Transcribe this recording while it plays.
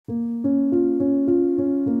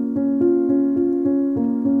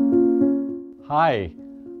Hi,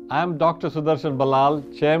 I am Dr Sudarshan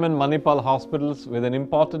Ballal, Chairman Manipal Hospitals, with an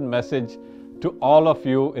important message to all of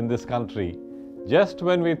you in this country. Just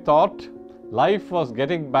when we thought life was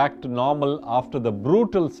getting back to normal after the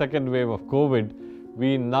brutal second wave of COVID,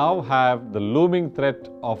 we now have the looming threat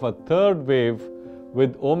of a third wave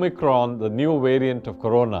with Omicron, the new variant of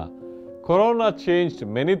Corona. Corona changed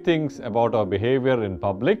many things about our behavior in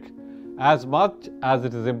public. As much as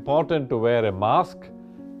it is important to wear a mask,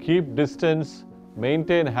 keep distance,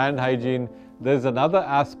 maintain hand hygiene, there is another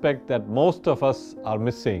aspect that most of us are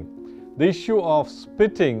missing: the issue of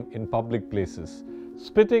spitting in public places.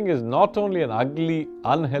 Spitting is not only an ugly,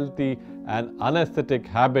 unhealthy and unaesthetic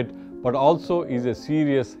habit, but also is a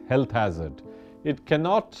serious health hazard. It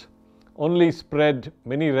cannot only spread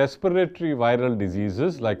many respiratory viral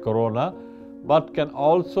diseases like corona, but can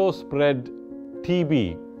also spread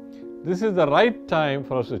TB. This is the right time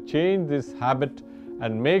for us to change this habit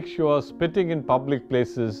and make sure spitting in public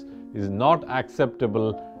places is not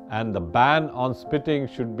acceptable, and the ban on spitting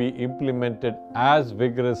should be implemented as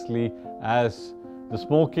vigorously as the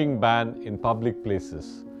smoking ban in public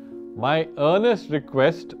places. My earnest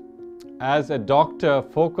request as a doctor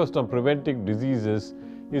focused on preventing diseases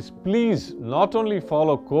is, please not only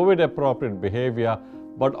follow COVID appropriate behavior,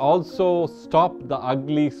 but also stop the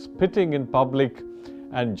ugly spitting in public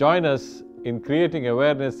and join us in creating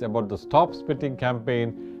awareness about the Stop Spitting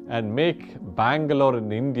campaign and make Bangalore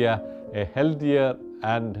in India a healthier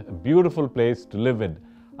and beautiful place to live in.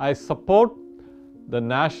 I support the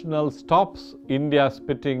national Stop India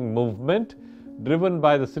Spitting movement driven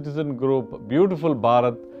by the citizen group Beautiful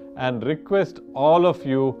Bharat, and request all of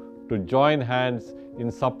you to join hands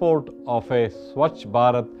in support of a Swachh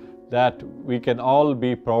Bharat that we can all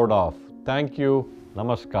be proud of. Thank you.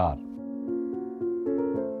 Namaskar.